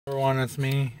Everyone, it's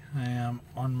me. I am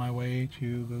on my way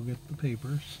to go get the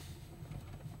papers.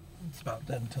 It's about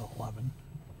 10 till 11.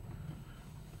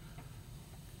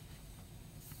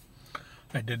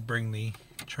 I did bring the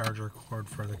charger cord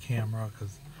for the camera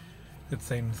because it's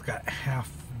saying it's got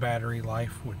half battery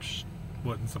life, which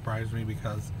wouldn't surprise me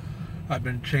because I've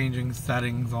been changing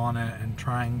settings on it and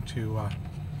trying to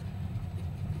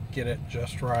get it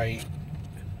just right.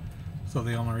 So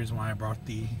the only reason why I brought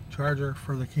the charger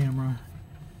for the camera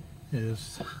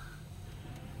is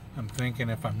I'm thinking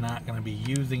if I'm not going to be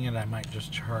using it, I might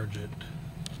just charge it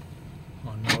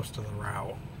on most of the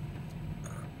route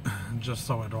just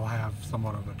so it'll have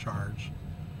somewhat of a charge,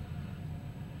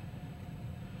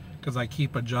 because I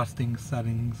keep adjusting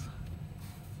settings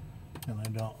and I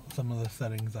don't, some of the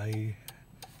settings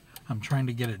I'm trying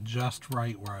to get it just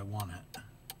right where I want it.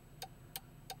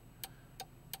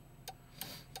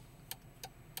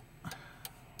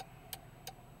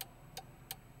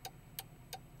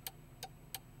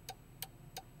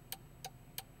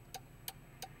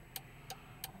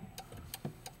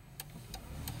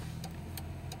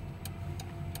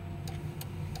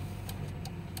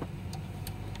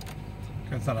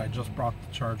 Like I said, I just brought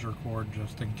the charger cord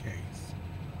just in case.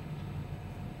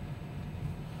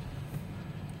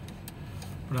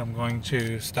 But I'm going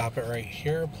to stop it right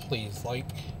here. Please like,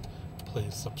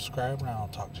 please subscribe, and I'll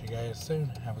talk to you guys soon.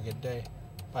 Have a good day.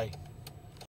 Bye.